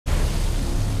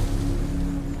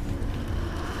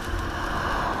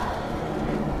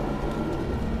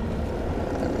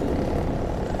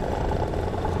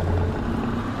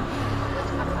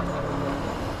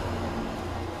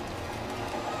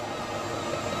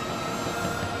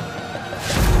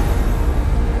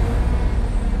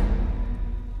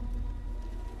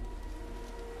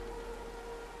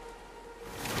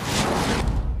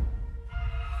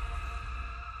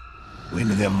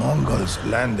rebels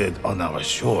landed on our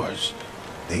shores,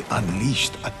 they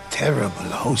unleashed a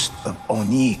terrible host of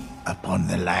Oni upon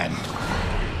the land.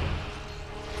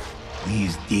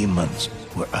 These demons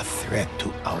were a threat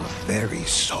to our very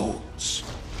souls,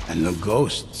 and the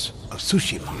ghosts of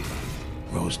Tsushima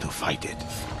rose to fight it.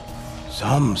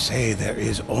 Some say there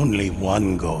is only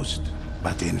one ghost,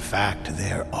 but in fact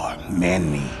there are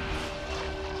many.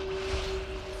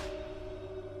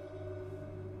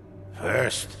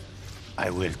 First, I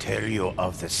will tell you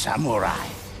of the samurai.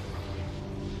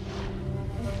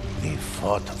 They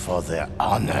fought for their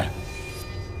honor,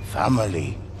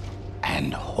 family,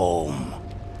 and home.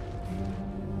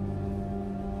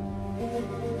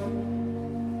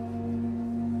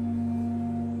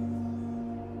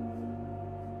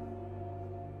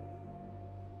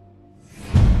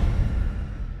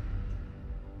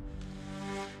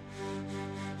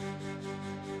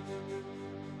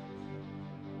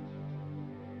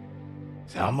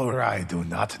 Samurai do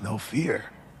not know fear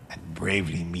and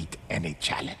bravely meet any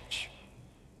challenge.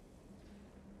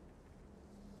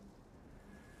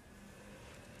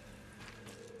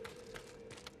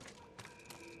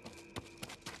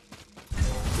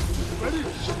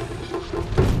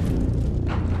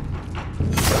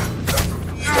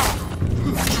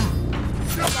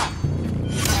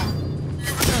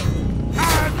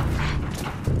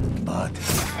 But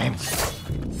defense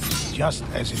is just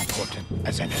as important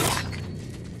as an attack.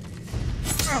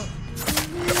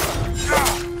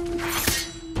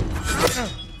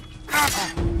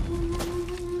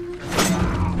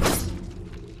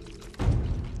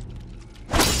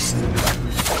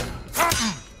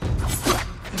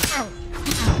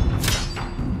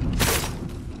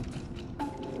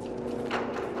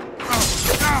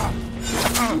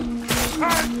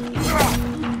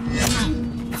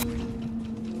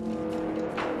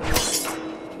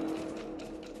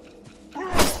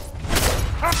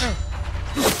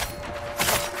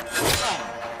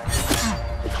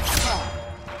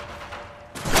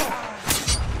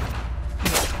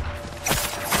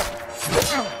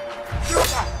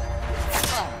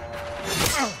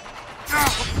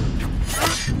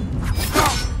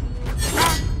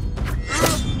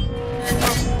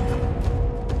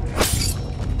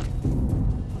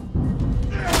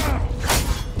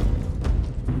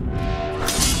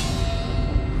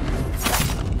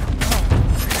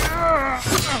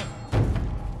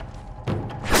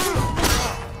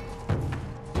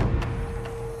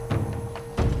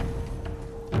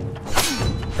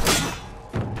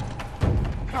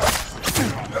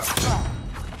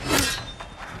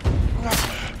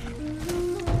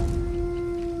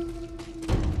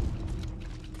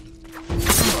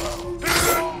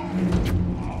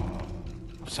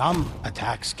 Some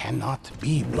attacks cannot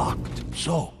be blocked,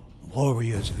 so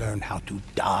warriors learn how to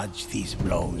dodge these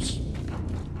blows.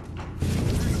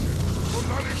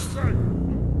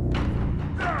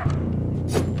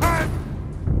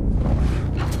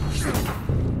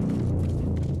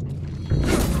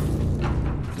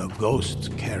 The ghosts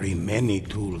carry many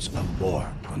tools of war.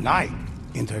 Kunai,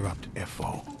 interrupt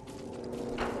FO.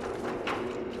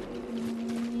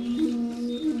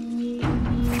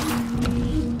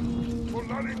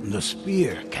 The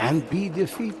spear can be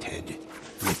defeated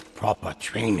with proper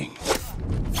training.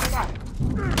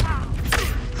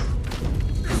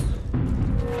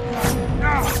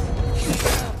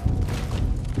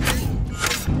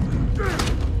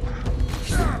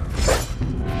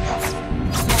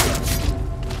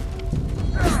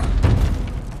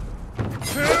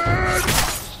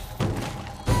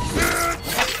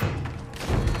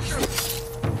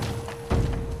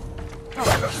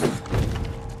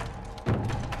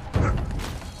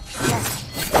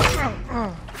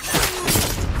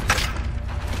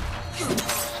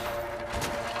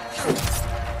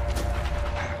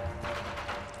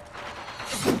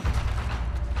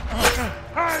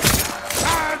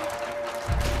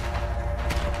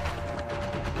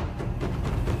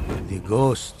 The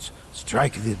ghosts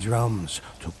strike the drums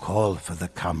to call for the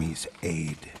kami's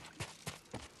aid.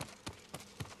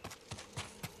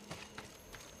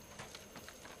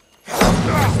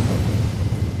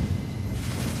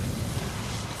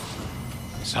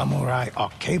 Samurai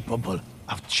are capable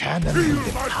of channeling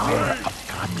the power of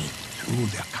kami through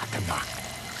the katana,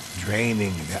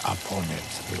 draining their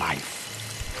opponent's life.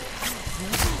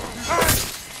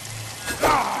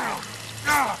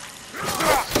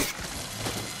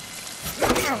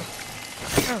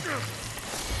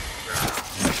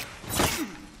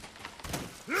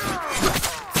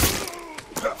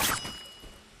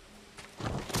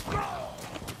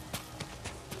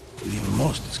 The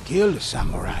most skilled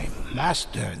samurai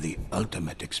master the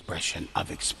ultimate expression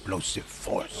of explosive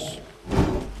force.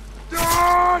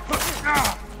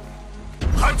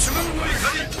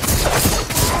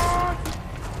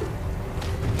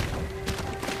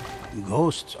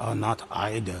 Ghosts are not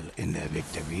idle in their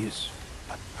victories,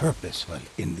 but purposeful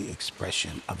in the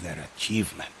expression of their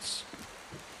achievements.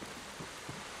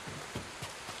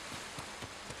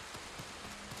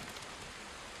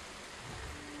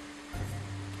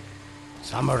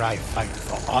 Samurai fight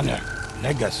for honor,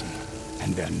 legacy,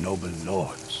 and their noble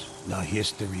lords. The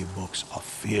history books are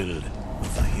filled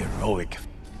with the heroic.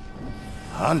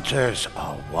 Hunters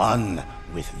are one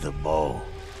with the bow.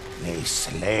 They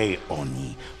slay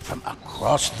Oni from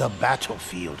across the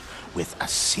battlefield with a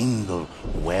single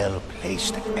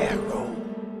well-placed arrow.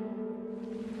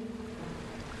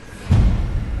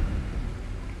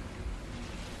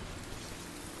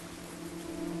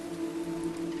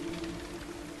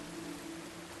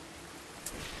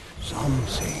 Some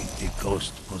say the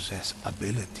ghosts possess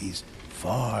abilities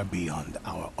far beyond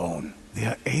our own. They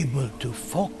are able to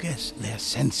focus their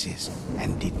senses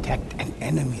and detect an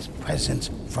enemy's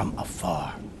presence from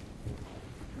afar.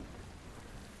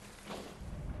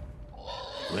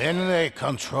 When they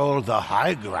control the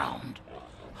high ground,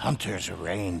 hunters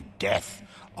rain death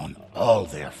on all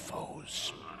their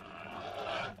foes.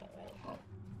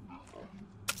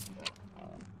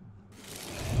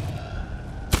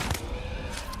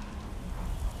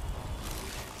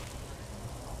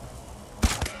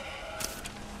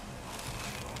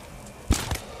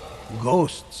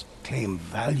 Ghosts claim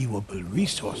valuable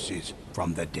resources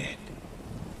from the dead.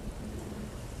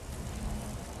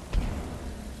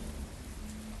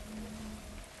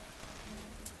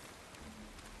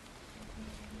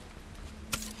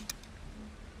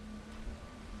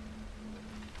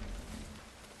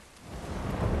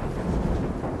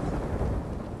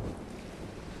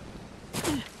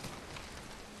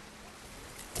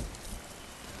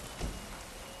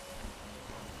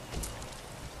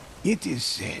 It is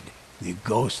said the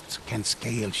ghosts can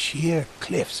scale sheer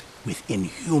cliffs with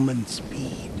inhuman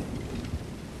speed.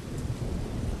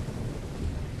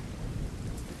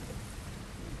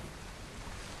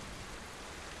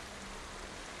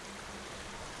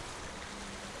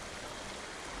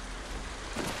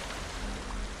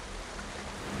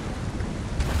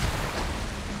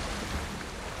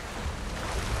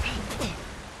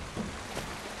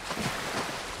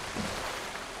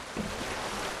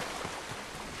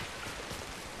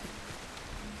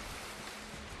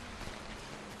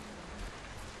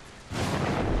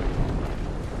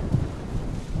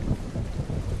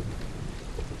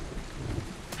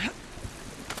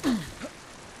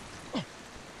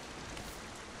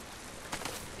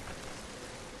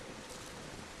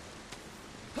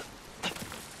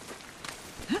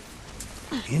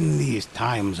 In these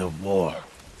times of war,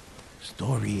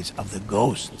 stories of the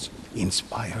ghosts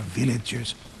inspire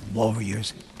villagers,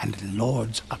 warriors, and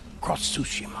lords across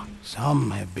Tsushima.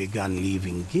 Some have begun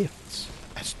leaving gifts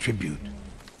as tribute.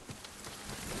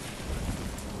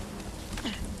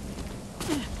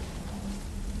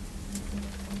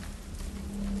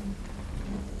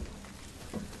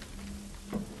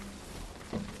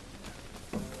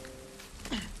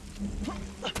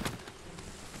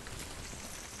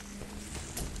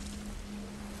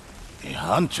 The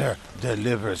hunter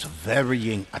delivers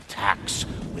varying attacks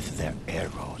with their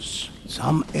arrows.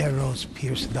 Some arrows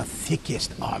pierce the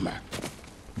thickest armor,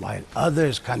 while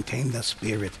others contain the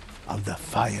spirit of the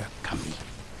fire kami.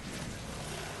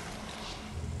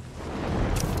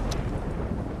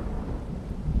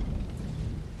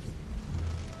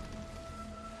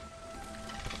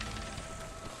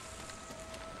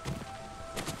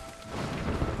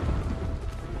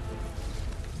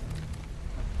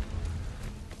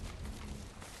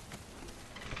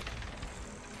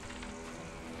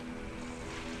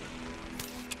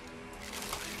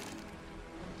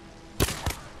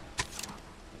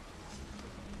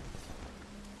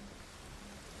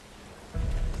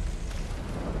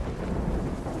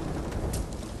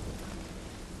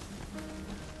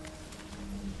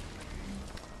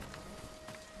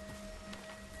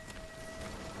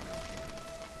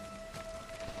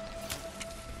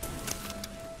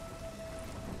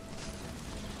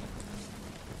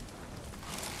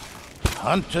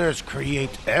 Hunters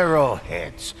create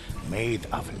arrowheads made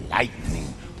of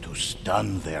lightning to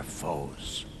stun their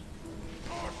foes.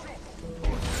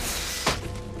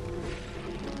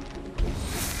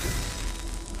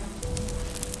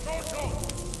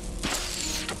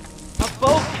 A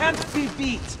bow can't be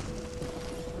beat!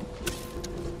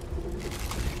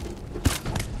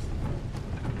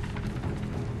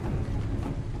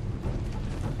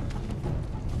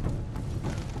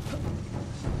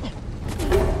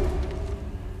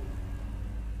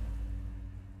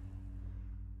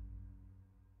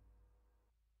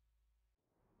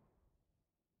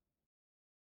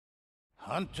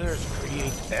 Hunters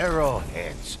create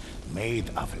arrowheads made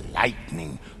of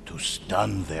lightning to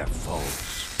stun their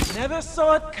foes. Never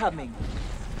saw it coming.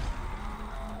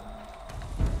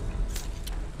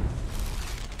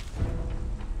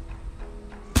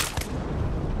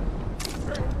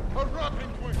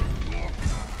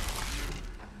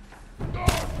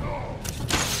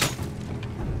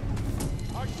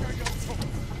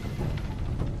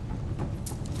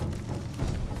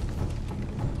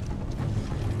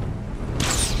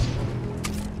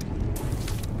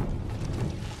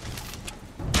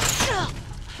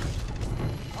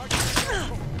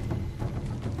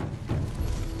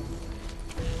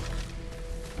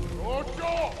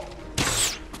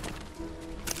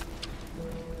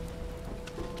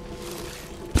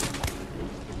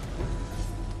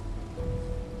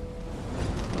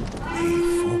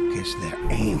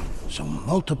 Their aim, so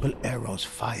multiple arrows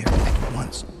fired at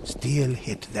once still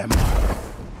hit their mark.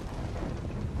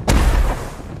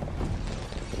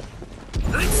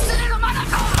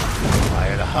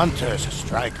 While hunters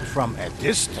strike from a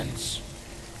distance,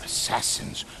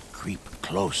 assassins creep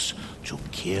close to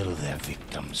kill their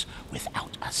victims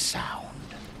without a sound.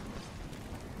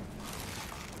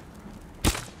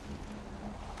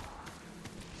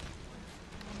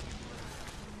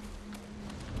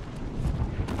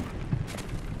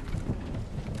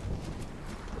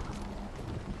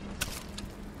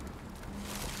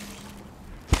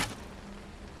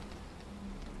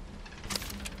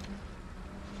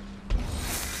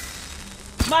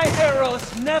 My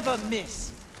arrows never miss.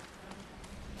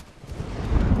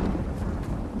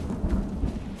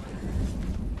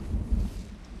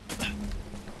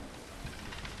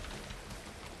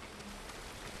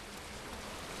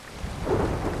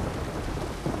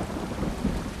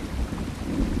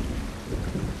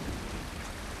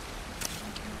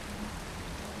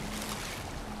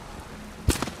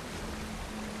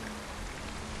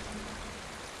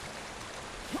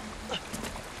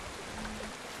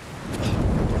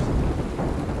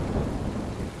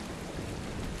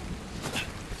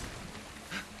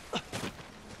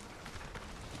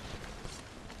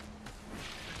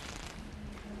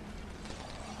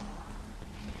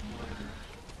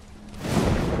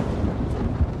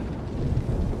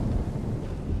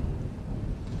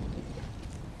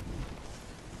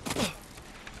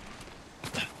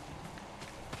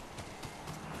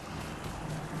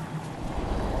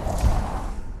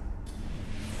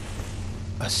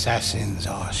 Assassins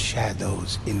are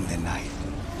shadows in the night.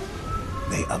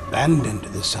 They abandoned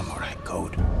the samurai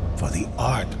code for the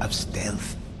art of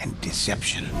stealth and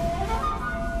deception.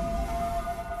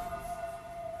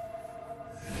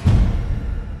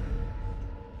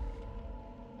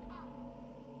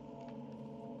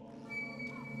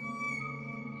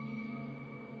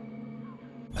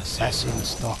 Assassins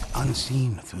stalk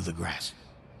unseen through the grass,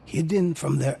 hidden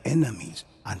from their enemies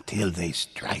until they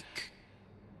strike.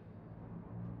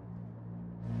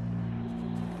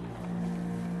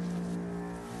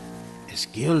 A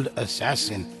skilled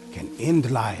assassin can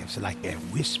end lives like a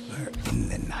whisper in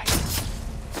the night.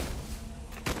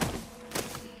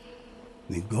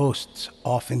 The ghosts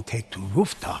often take to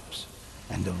rooftops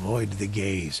and avoid the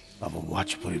gaze of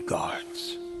watchful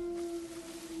guards.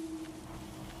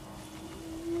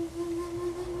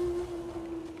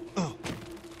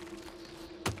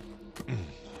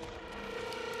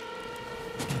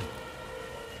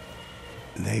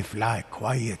 They fly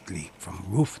quietly from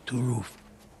roof to roof,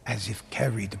 as if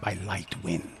carried by light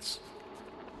winds.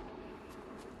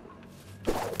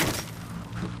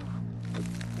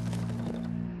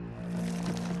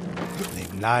 They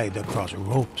glide across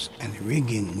ropes and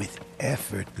rigging with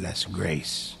effortless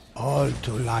grace, all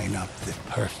to line up the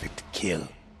perfect kill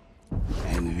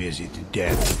and visit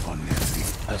death upon their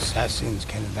feet. Assassins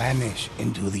can vanish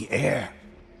into the air,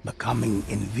 becoming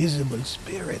invisible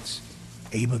spirits,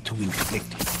 able to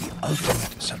inflict the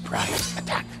ultimate surprise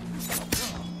attack.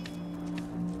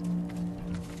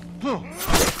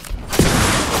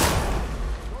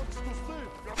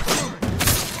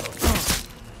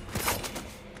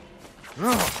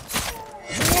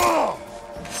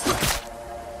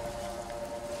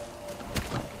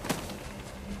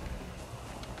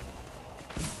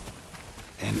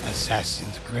 An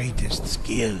assassin's greatest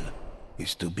skill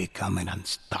is to become an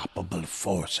unstoppable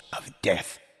force of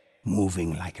death,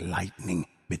 moving like lightning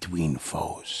between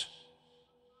foes.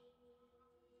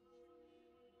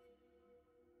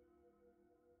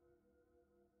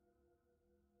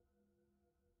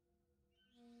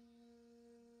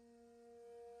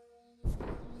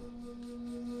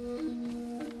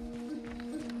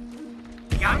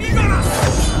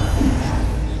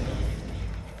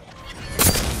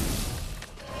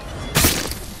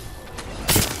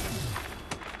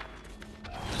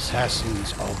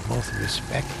 assassins are both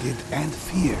respected and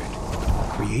feared,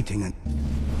 creating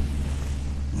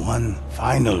one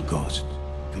final ghost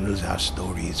fills our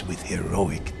stories with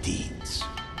heroic deeds.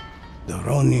 The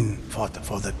Ronin fought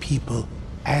for the people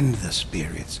and the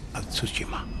spirits of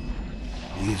Tsushima.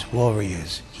 These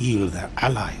warriors heal their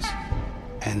allies,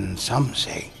 and some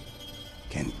say,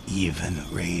 can even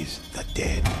raise the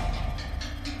dead.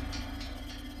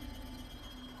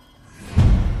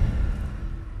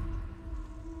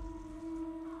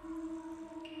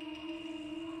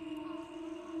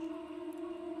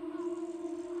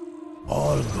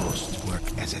 All ghosts work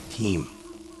as a team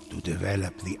to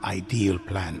develop the ideal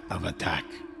plan of attack.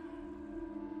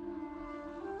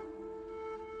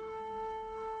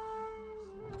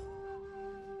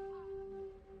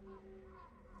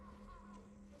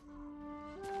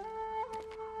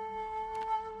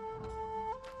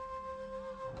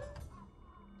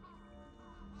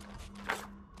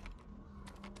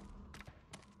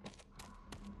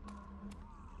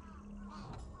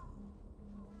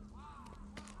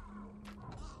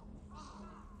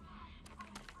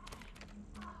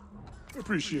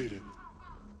 Appreciate it.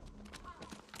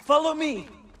 Follow me!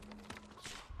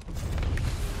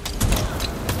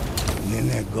 When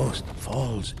a ghost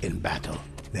falls in battle,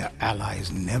 their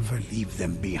allies never leave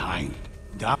them behind.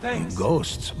 Dying Thanks.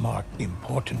 ghosts mark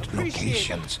important Appreciate it.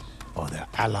 locations for their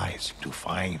allies to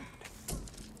find.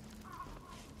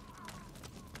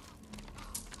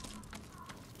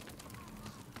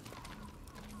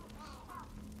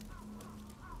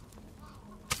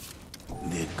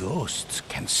 The ghosts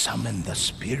can summon the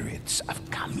spirits of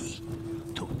Kami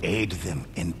to aid them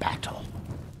in battle.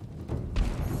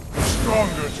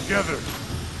 Stronger together.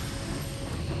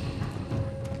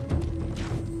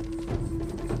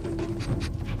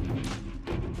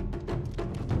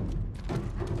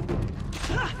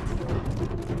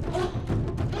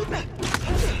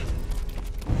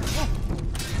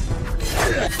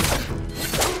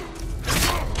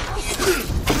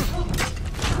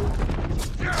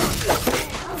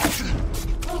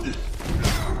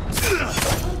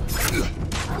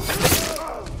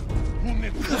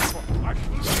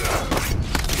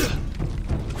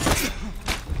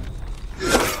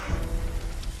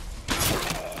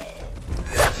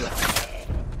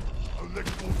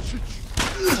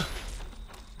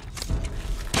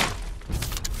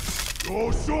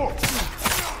 Go short!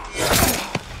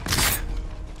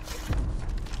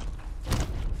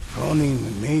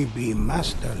 Ronin may be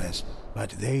masterless,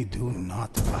 but they do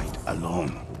not fight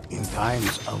alone. In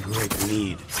times of great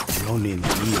need, Ronin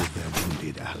heal their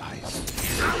wounded allies.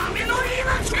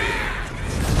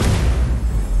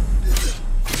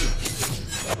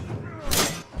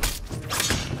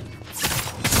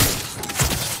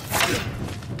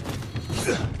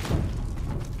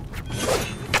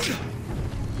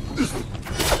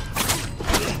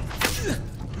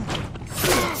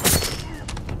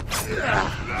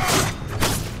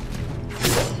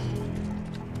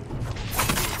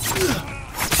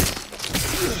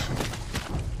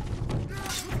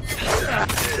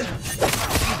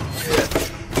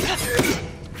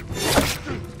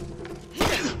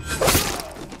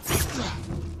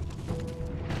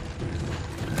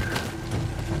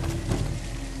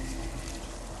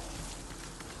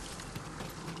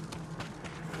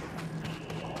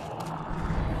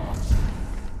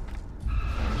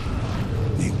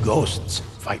 Ghosts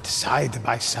fight side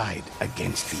by side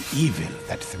against the evil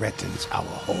that threatens our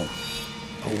home.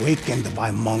 Awakened by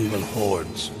Mongol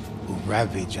hordes who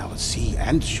ravage our sea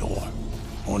and shore,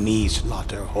 Oni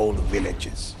slaughter whole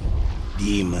villages.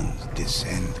 Demons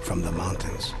descend from the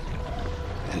mountains,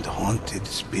 and haunted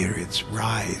spirits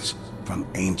rise from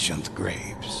ancient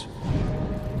graves.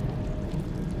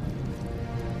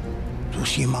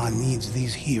 Tsushima needs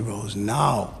these heroes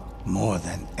now more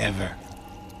than ever.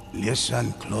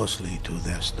 Listen closely to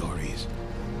their stories,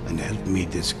 and help me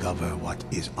discover what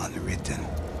is unwritten.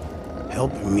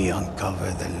 Help me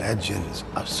uncover the legends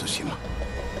of Tsushima.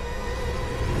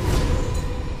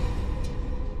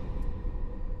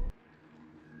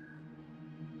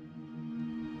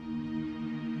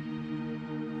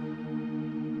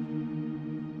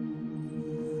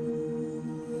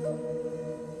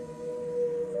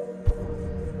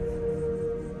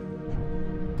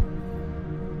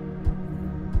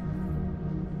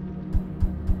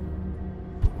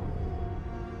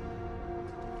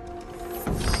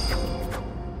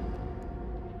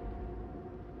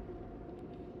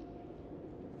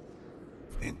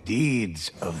 The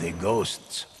deeds of the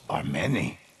ghosts are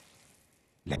many.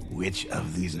 Which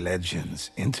of these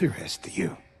legends interest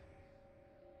you?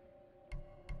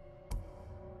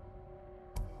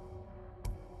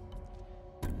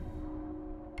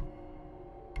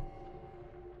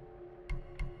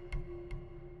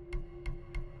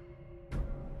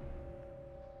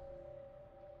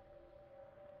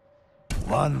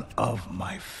 one of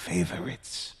my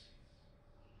favorites.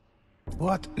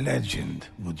 What legend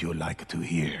would you like to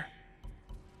hear?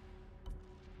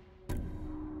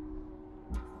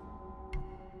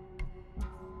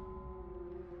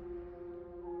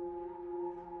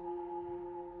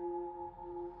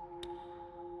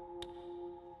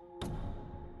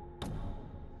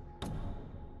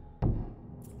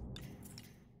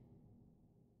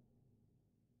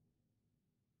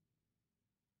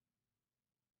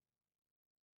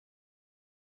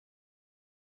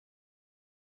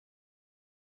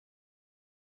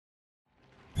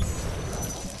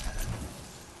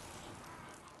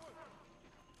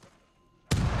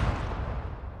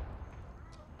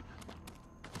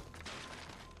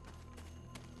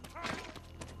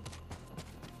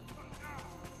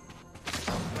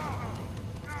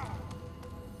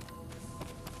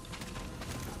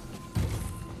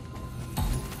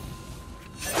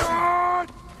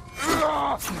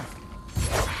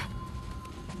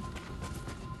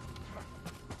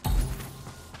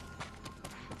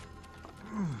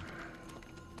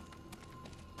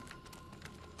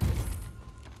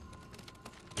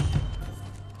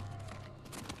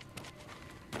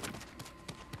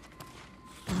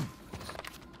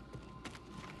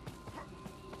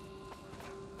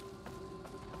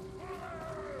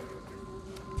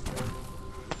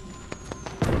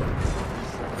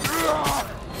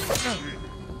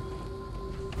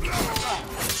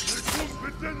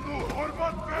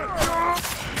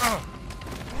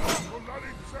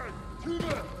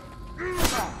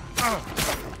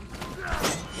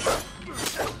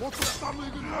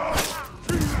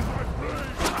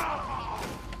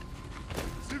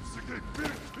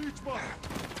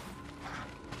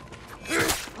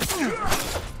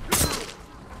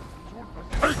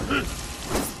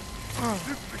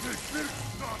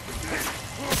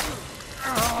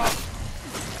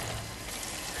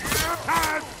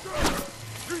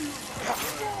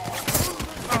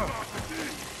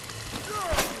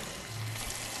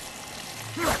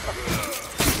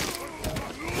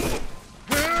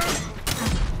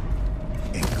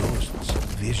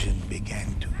 Vision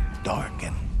began to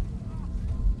darken.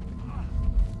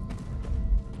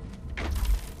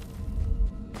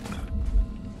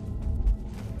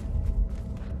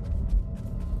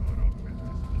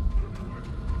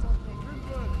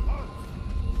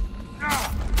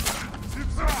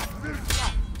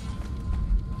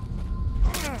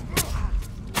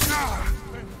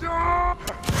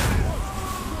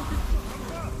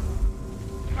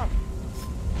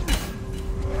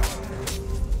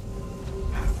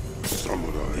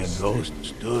 The ghost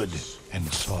stood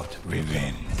and sought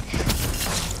revenge.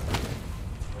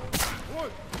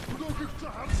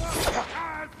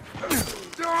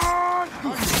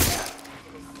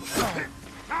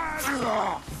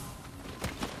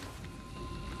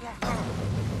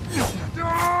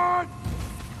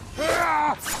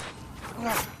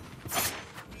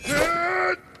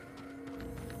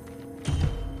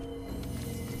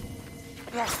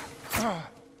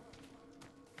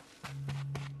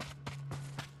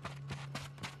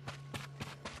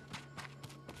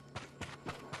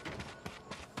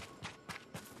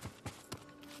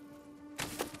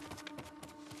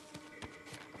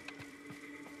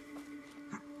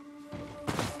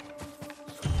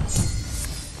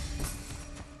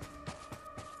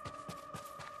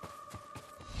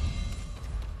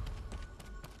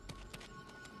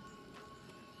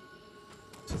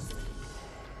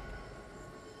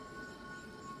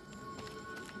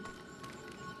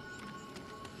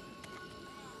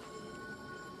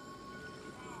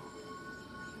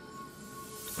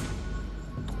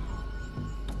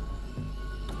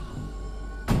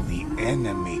 The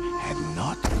enemy had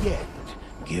not yet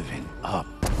given up.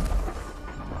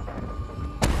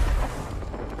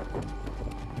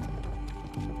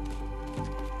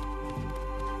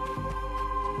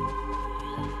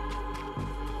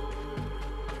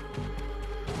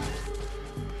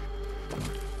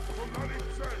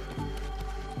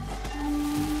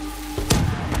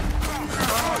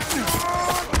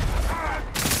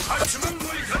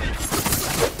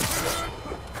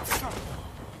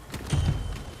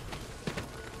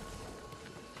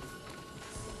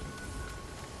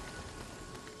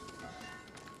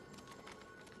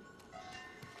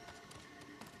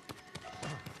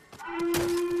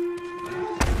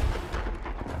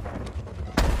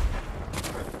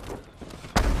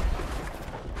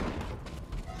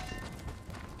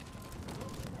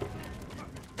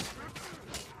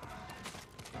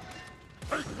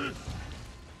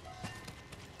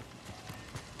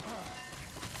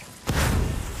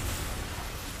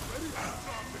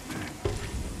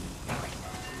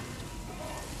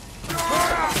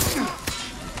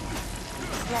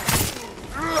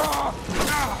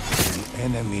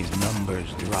 enemy's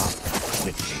numbers drop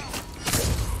quickly.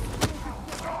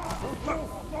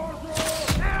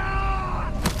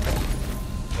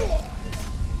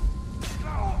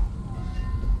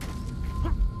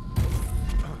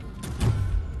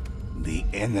 The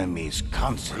enemy's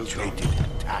concentrated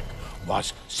attack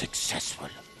was successful.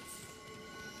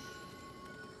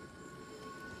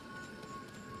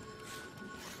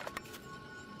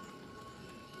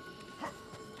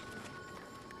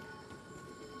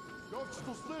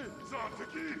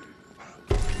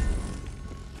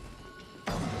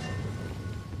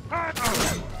 A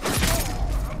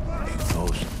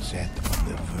ghost set on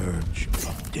the verge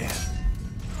of death.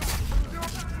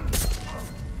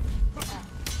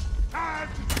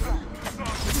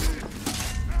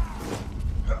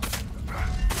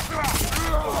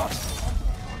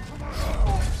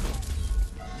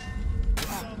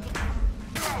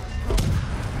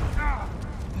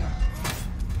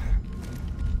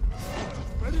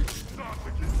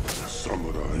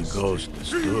 The ghost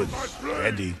stood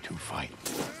ready to fight.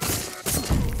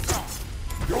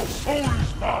 Your soul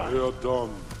is mine! They are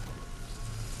done.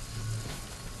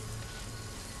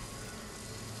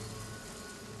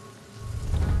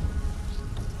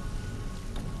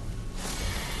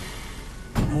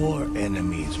 More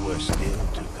enemies were still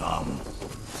to come.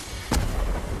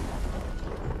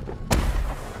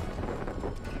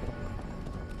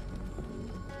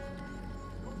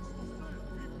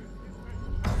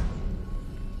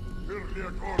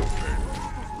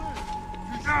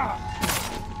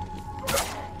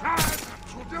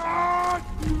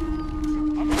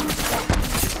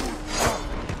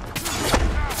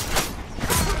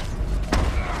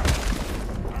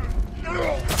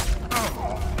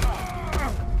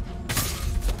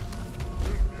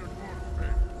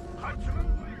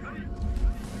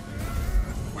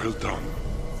 Well done.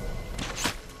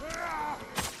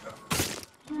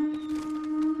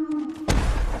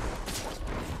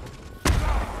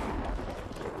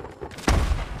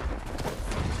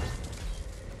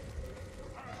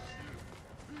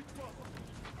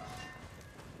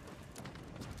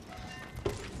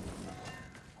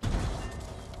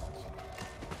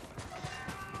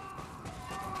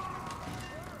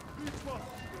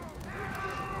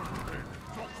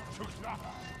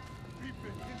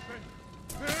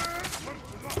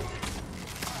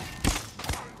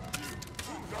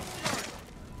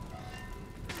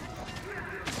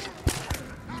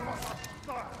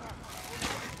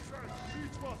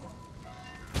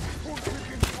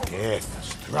 Death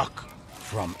struck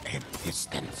from a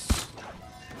distance.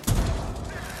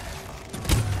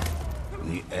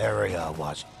 The area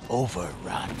was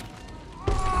overrun.